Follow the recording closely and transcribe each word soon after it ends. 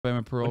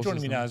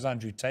Joining me now is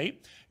Andrew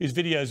Tate, whose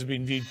videos have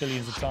been viewed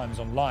billions of times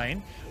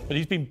online, but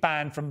he's been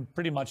banned from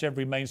pretty much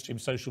every mainstream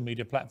social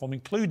media platform,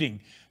 including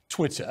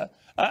Twitter.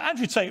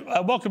 Andrew Tate,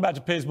 welcome back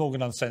to Piers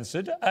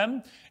Uncensored.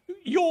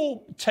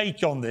 Your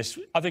take on this,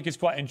 I think, is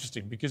quite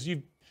interesting because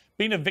you've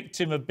been a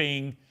victim of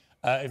being,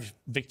 if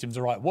victim's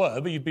the right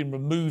word, but you've been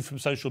removed from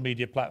social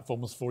media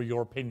platforms for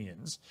your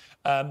opinions.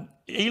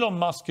 Elon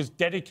Musk has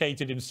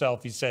dedicated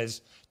himself, he says,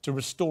 to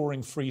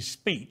restoring free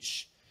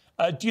speech.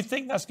 Do you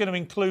think that's going to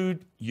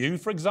include you,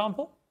 for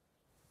example?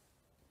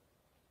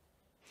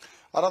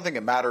 I don't think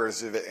it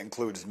matters if it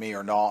includes me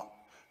or not.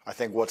 I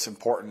think what's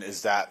important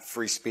is that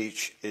free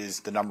speech is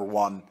the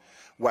 #1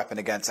 weapon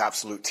against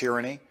absolute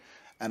tyranny.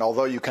 And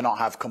although you cannot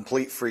have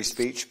complete free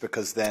speech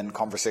because then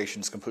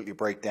conversations completely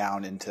break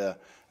down into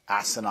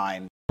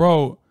asinine.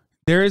 Bro,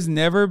 there has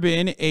never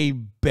been a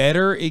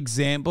better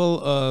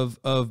example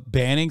of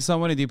banning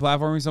someone and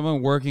deplatforming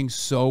someone working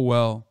so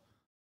well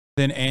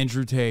than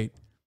Andrew Tate.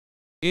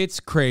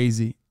 It's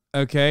crazy,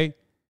 okay?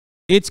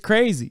 It's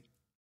crazy.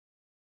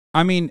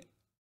 I mean,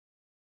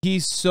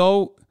 he's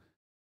so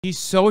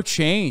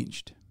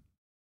changed.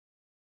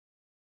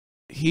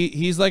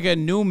 He's like a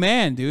new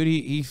man, dude.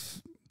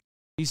 He's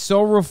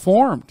so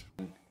reformed.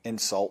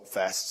 Insult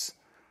fests.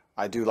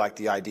 I do like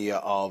the idea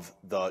of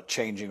the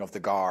changing of the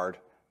guard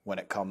when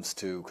it comes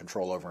to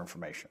control over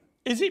information.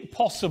 Is it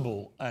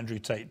possible, Andrew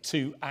Tate,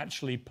 to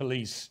actually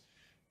police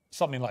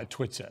something like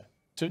Twitter,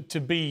 to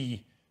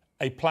be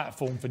a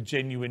platform for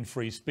genuine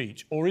free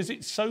speech? Or is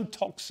it so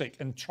toxic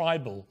and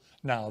tribal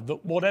now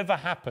that whatever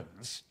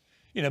happens,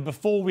 you know,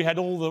 before we had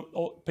all the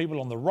people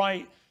on the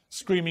right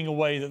screaming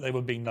away that they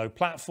were being no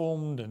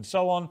platformed and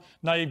so on.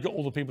 Now you've got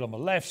all the people on the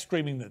left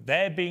screaming that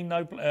they're being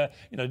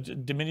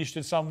diminished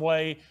in some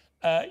way.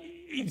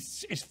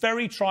 It's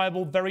very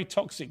tribal, very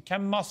toxic.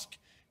 Can Musk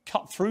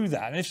cut through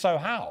that? And if so,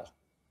 how?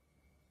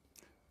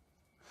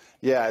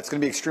 Yeah, it's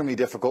going to be extremely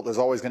difficult. There's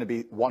always going to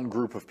be one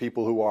group of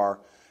people who are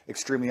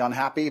extremely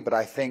unhappy, but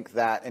I think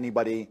that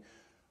anybody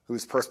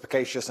who's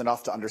perspicacious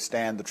enough to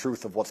understand the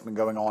truth of what's been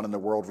going on in the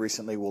world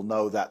recently will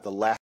know that the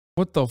left...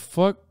 What the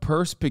fuck?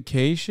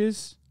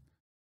 Perspicacious?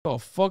 What the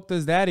fuck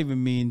does that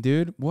even mean,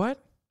 dude?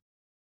 What?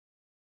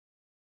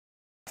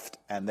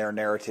 And their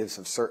narratives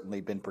have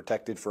certainly been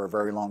protected for a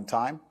very long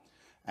time.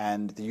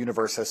 And the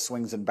universe has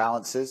swings and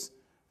balances,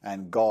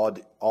 and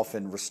God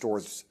often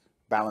restores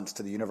balance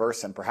to the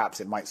universe, and perhaps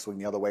it might swing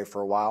the other way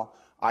for a while.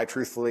 I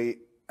truthfully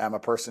am a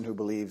person who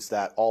believes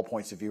that all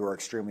points of view are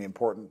extremely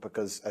important,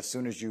 because as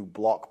soon as you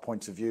block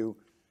points of view,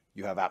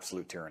 you have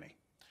absolute tyranny.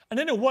 And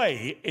in a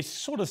way, it's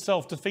sort of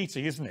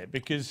self-defeating, isn't it?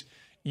 Because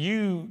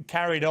you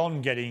carried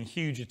on getting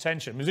huge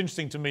attention. It was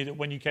interesting to me that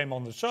when you came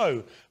on the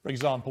show, for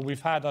example, we've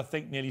had, I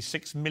think, nearly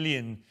 6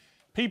 million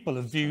people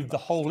have viewed the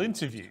whole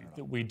interview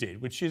that we did,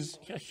 which is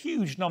a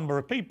huge number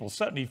of people,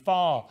 certainly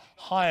far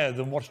higher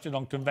than watched it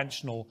on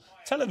conventional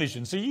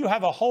television. So you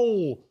have a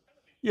whole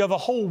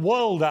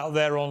world out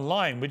there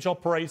online which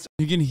operates.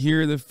 You can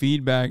hear the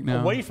feedback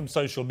now. Away from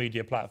social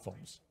media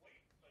platforms.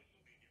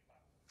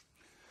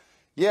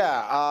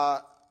 Yeah,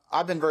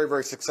 I've been very,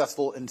 very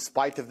successful in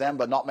spite of them,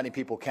 but not many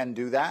people can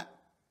do that.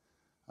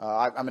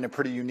 I'm in a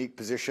pretty unique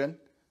position.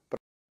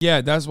 But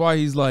yeah, that's why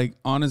he's like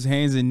on his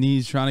hands and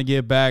knees trying to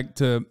get back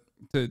to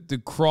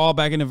crawl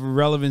back into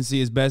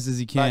relevancy as best as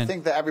he can. I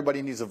think that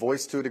everybody needs a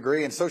voice to a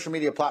degree, and social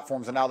media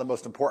platforms are now the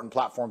most important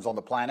platforms on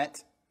the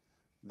planet.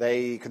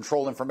 They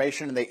control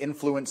information, and they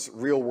influence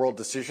real-world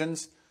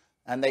decisions,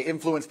 and they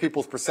influence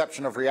people's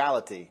perception of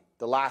reality.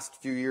 The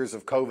last few years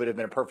of COVID have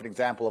been a perfect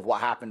example of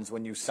what happens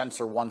when you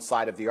censor one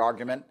side of the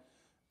argument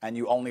and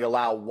you only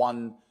allow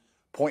one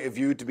point of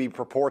view to be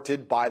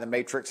purported by the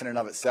matrix in and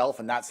of itself,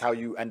 and that's how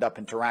you end up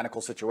in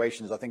tyrannical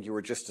situations. I think you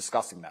were just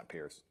discussing that,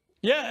 Piers.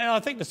 Yeah, and I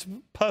think that's a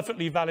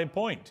perfectly valid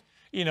point.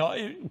 You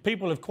know,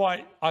 people have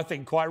quite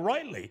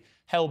rightly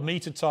held me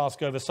to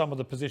task over some of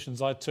the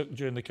positions I took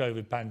during the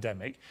COVID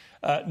pandemic,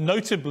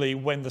 notably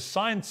when the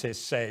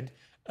scientists said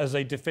as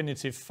a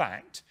definitive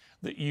fact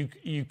that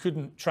you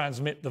couldn't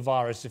transmit the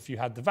virus if you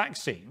had the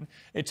vaccine.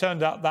 It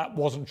turned out that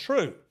wasn't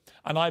true.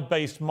 And I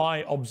based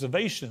my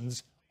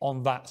observations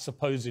on that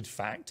supposed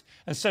fact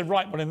and said,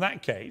 right, well, in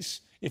that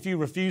case, if you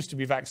refuse to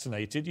be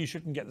vaccinated, you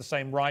shouldn't get the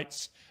same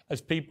rights as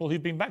people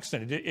who've been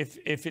vaccinated.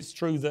 If it's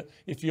true that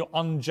if you're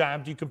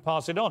unjabbed, you can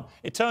pass it on.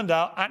 It turned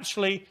out,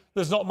 actually,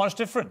 there's not much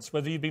difference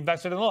whether you've been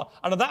vaccinated or not.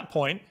 And at that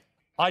point,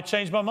 I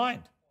changed my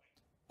mind.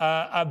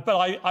 But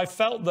I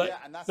felt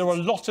that there were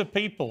a lot of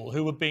people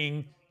who were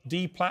being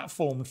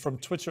deplatformed from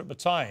Twitter at the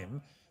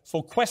time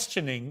for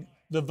questioning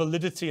the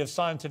validity of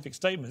scientific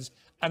statements,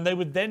 and there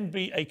would then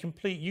be a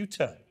complete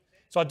U-turn.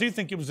 So I do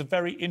think it was a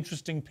very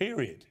interesting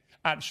period,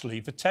 actually,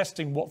 for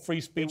testing what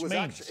free speech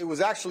means. It was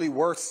actually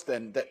worse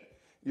than that.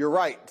 You're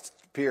right,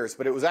 Piers,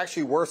 but it was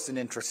actually worse than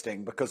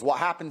interesting, because what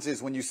happens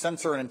is when you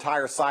censor an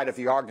entire side of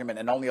the argument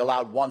and only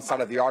allowed one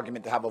side of the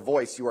argument to have a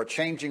voice, you are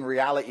changing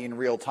reality in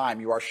real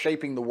time. You are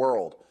shaping the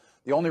world.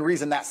 The only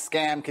reason that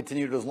scam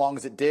continued as long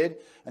as it did,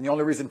 and the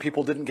only reason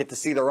people didn't get to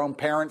see their own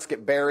parents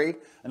get buried,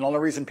 and the only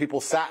reason people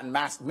sat and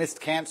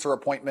missed cancer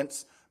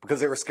appointments because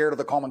they were scared of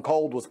the common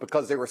cold, was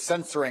because they were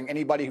censoring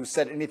anybody who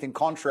said anything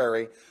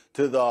contrary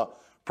to the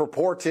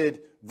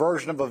purported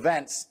version of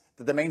events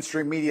that the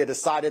mainstream media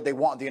decided they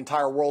want the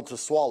entire world to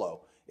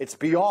swallow. It's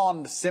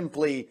beyond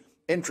simply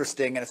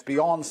interesting, and it's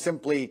beyond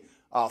simply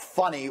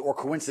funny or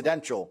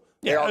coincidental.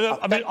 Yeah,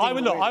 I mean,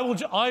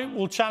 I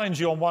will challenge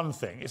you on one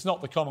thing. It's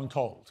not the common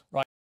cold,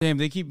 right? Damn,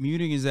 they keep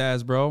muting his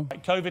ass, bro.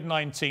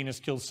 COVID-19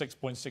 has killed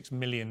 6.6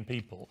 million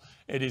people.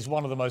 It is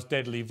one of the most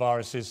deadly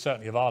viruses,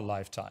 certainly of our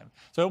lifetime.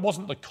 So it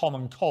wasn't the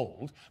common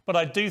cold, but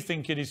I do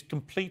think it is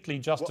completely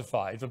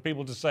justified for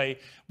people to say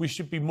we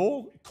should be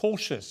more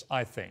cautious,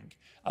 I think,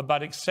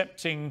 about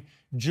accepting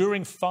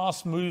during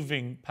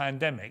fast-moving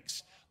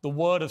pandemics the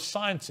word of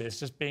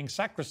scientists as being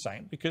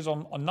sacrosanct, because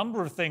on a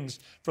number of things,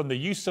 from the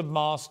use of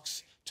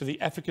masks to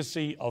the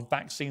efficacy of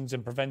vaccines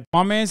and prevention.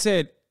 My man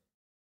said,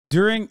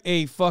 during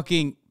a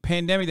fucking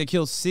pandemic that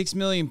kills 6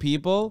 million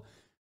people,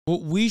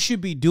 what we should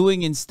be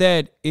doing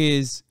instead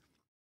is,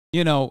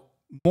 you know,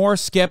 more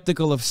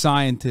skeptical of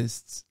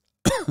scientists.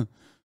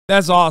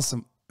 That's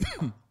awesome.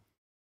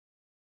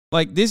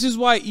 Like, this is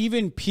why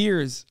even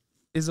Piers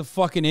is a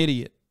fucking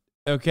idiot,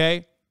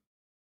 okay?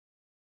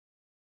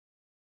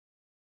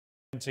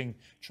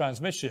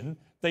 Transmission,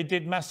 they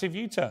did massive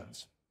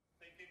U-turns.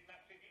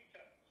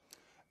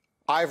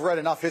 I've read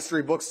enough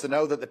history books to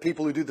know that the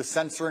people who do the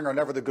censoring are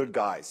never the good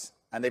guys.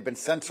 And they've been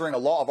censoring a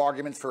lot of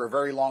arguments for a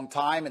very long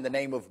time in the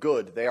name of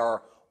good. They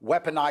are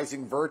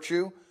weaponizing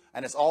virtue,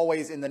 and it's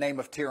always in the name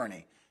of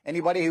tyranny.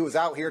 Anybody who is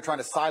out here trying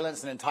to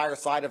silence an entire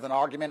side of an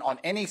argument on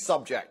any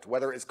subject,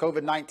 whether it's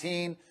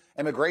COVID-19,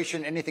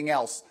 immigration, anything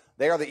else,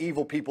 they are the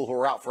evil people who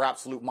are out for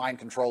absolute mind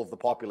control of the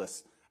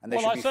populace. And they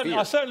should be feared.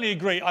 I certainly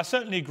agree. I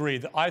certainly agree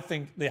that I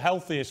think the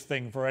healthiest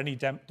thing for any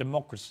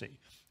democracy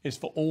is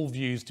for all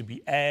views to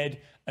be aired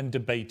and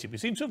debated. We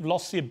seem to have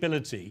lost the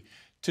ability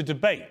to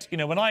debate. You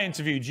know, when I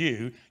interviewed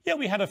you, yeah,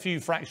 we had a few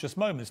fractious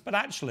moments, but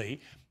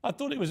actually, I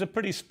thought it was a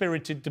pretty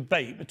spirited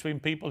debate between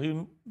people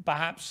who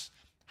perhaps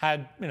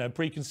had, you know,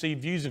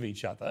 preconceived views of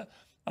each other.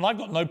 And I've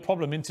got no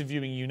problem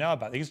interviewing you now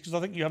about these, because I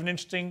think you have an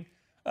interesting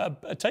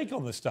take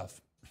on this stuff.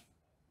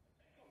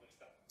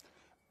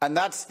 And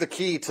that's the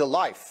key to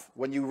life.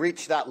 When you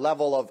reach that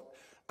level of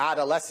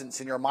adolescence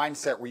in your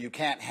mindset where you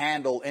can't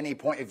handle any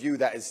point of view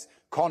that is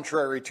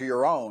contrary to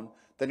your own,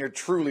 then you're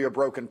truly a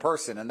broken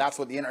person. And that's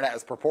what the internet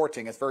is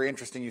purporting. It's very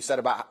interesting you said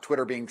about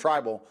Twitter being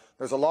tribal.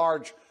 There's a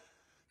large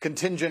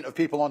contingent of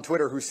people on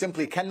Twitter who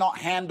simply cannot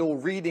handle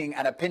reading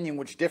an opinion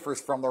which differs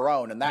from their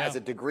own. And that is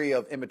a degree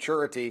of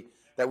immaturity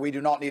that we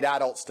do not need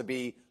adults to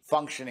be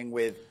functioning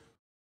with.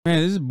 Man,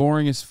 this is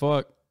boring as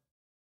fuck.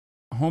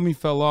 Homie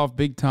fell off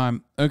big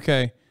time.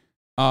 Okay.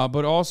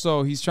 But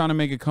also, he's trying to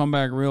make a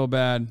comeback real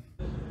bad.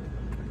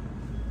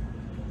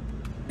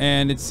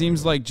 And it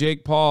seems like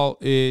Jake Paul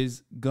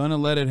is gonna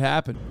let it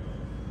happen.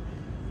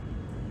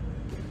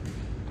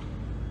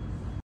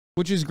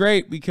 Which is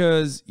great,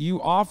 because you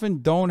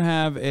often don't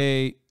have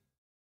a...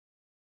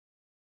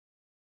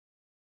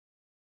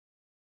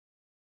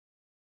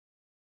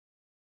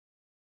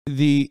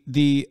 you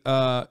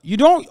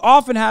don't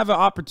often have an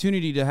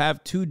opportunity to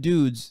have two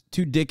dudes,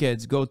 two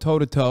dickheads go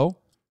toe-to-toe.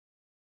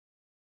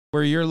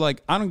 Where you're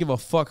like, I don't give a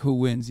fuck who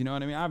wins. You know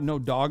what I mean? I have no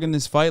dog in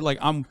this fight. Like,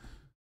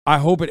 I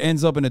hope it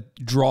ends up in a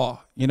draw.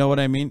 You know what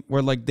I mean?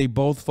 Where like they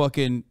both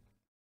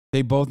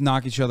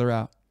knock each other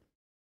out.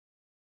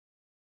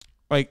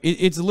 Like,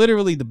 it's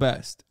literally the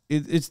best.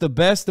 It's the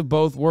best of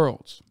both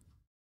worlds.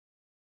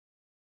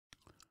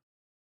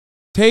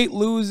 Tate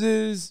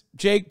loses.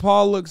 Jake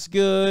Paul looks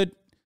good.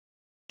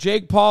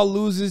 Jake Paul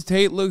loses.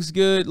 Tate looks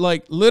good.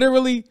 Like,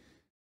 literally,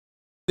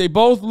 they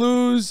both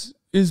lose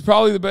is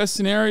probably the best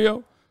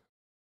scenario.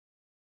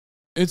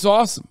 It's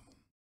awesome.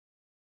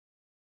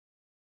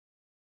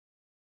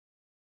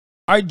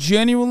 I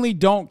genuinely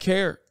don't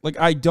care. Like,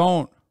 I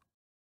don't.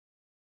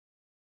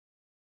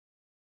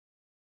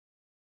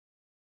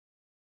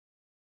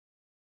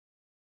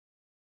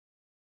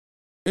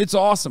 It's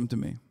awesome to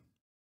me.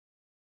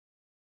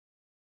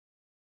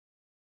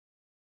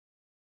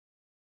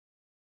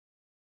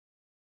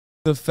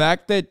 The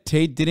fact that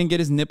Tate didn't get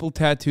his nipple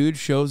tattooed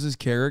shows his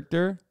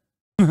character.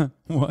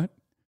 What?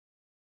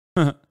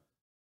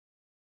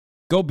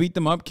 Go beat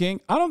them up, King.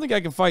 I don't think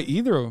I can fight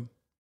either of them.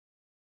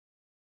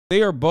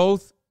 They are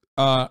both...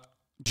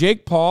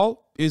 Jake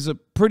Paul is a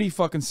pretty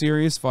fucking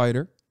serious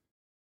fighter.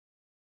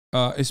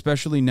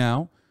 Especially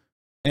now.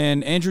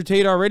 And Andrew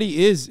Tate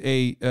already is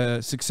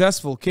a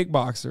successful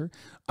kickboxer.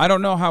 I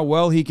don't know how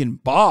well he can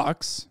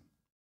box.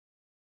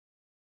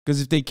 Because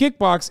if they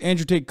kickbox,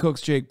 Andrew Tate cooks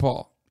Jake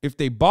Paul. If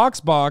they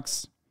box,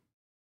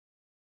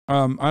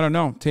 I don't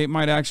know. Tate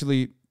might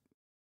actually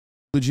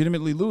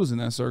legitimately lose in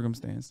that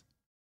circumstance.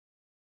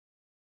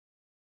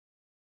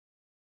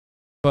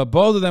 But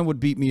both of them would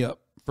beat me up,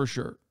 for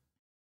sure.